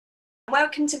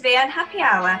Welcome to VN Happy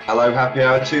Hour. Hello, Happy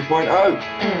Hour 2.0.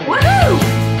 Woohoo!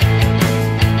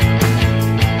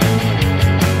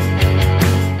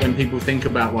 When people think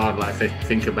about wildlife, they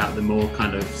think about the more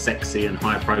kind of sexy and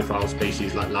high-profile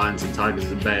species like lions and tigers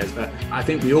and bears. But I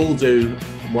think we all do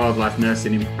wildlife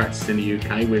nursing in practice in the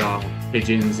UK with our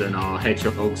pigeons and our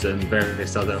hedgehogs and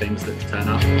various other things that turn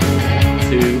up.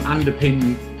 To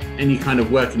underpin any kind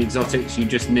of work in exotics, you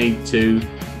just need to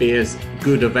be as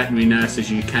good a veterinary nurse as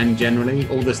you can generally.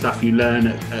 All the stuff you learn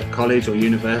at college or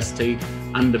university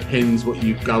underpins what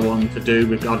you go on to do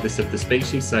regardless of the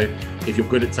species. So if you're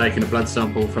good at taking a blood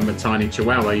sample from a tiny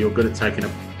chihuahua, you're good at taking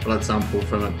a blood sample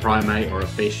from a primate or a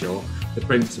fish, or the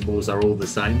principles are all the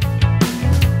same.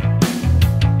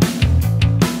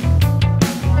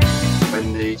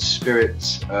 In the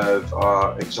spirit of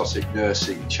our exotic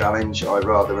nursing challenge, I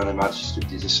rather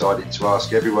unimaginatively decided to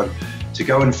ask everyone to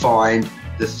go and find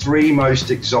the 3 most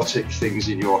exotic things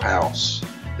in your house.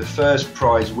 The first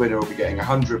prize winner will be getting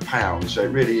 £100, so it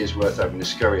really is worth having a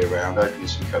scurry around, opening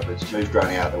some cupboards, move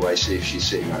Granny out of the way, see if she's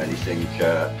sitting on anything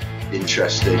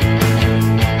interesting.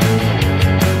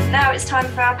 Now it's time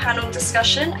for our panel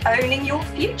discussion, Owning Your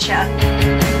Future.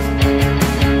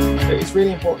 It's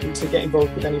really important to get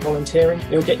involved with any volunteering.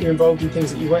 It'll get you involved in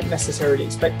things that you weren't necessarily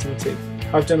expecting to.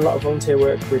 I've done a lot of volunteer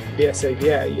work with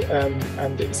BSAVA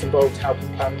and it's involved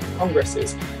helping plan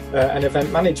congresses and event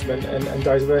management and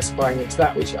diversifying into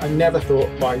that, which I never thought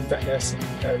my vet nursing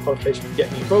qualification would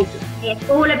get me involved in. It's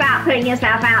all about putting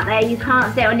yourself out there. You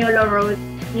can't sit on your laurels.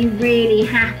 You really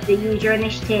have to use your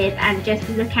initiative and just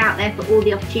look out there for all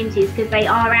the opportunities, because they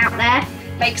are out there.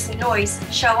 Make some noise,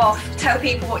 show off, tell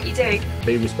people what you do.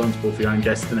 Be responsible for your own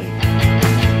destiny.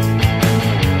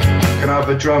 Can I have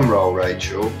a drum roll,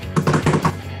 Rachel?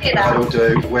 That'll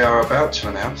do. We are about to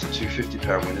announce the 2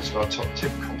 £50 winners of our top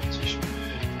tip competition.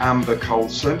 Amber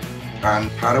Colson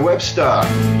and Hannah Webster.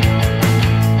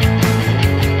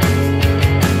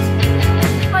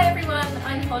 Hi everyone,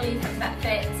 I'm Holly from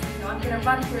Vetfit. So I'm going to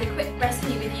run through a quick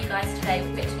recipe with you guys today,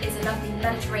 which is a lovely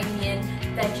Mediterranean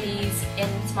veggies in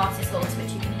tomato sauce,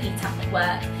 which you can heat up at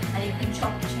work and you can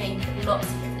chop and change with lots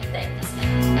of different things.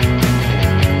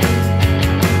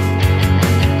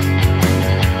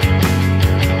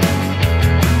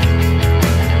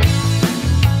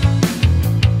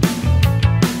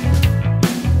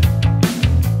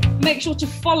 Make sure to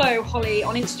follow Holly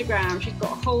on Instagram. She's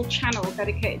got a whole channel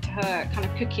dedicated to her kind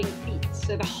of cooking feats,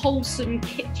 so the Wholesome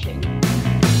Kitchen.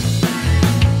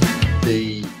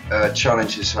 The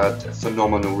challenge has had a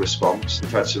phenomenal response.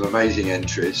 We've had some amazing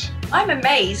entries. I'm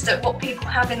amazed at what people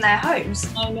have in their homes.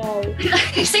 I know.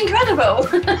 It's incredible.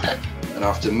 And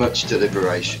after much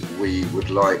deliberation, we would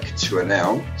like to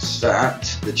announce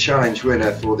that the challenge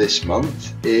winner for this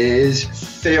month is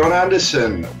Theon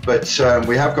Anderson. But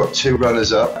we have got 2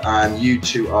 runners-up, and you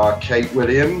 2 are Kate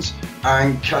Williams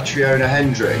and Catriona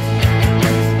Hendry.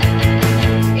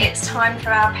 It's time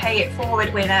for our Pay It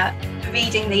Forward winner.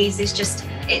 Reading these is just,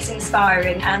 it's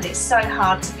inspiring, and it's so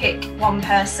hard to pick one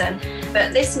person.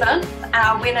 But this month,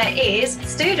 our winner is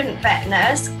student vet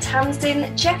nurse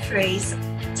Tamsin Jeffries.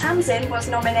 Tamsin was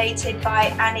nominated by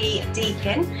Annie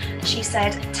Deakin. She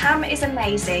said, "Tam is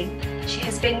amazing. She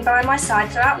has been by my side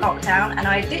throughout lockdown and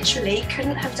I literally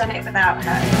couldn't have done it without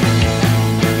her."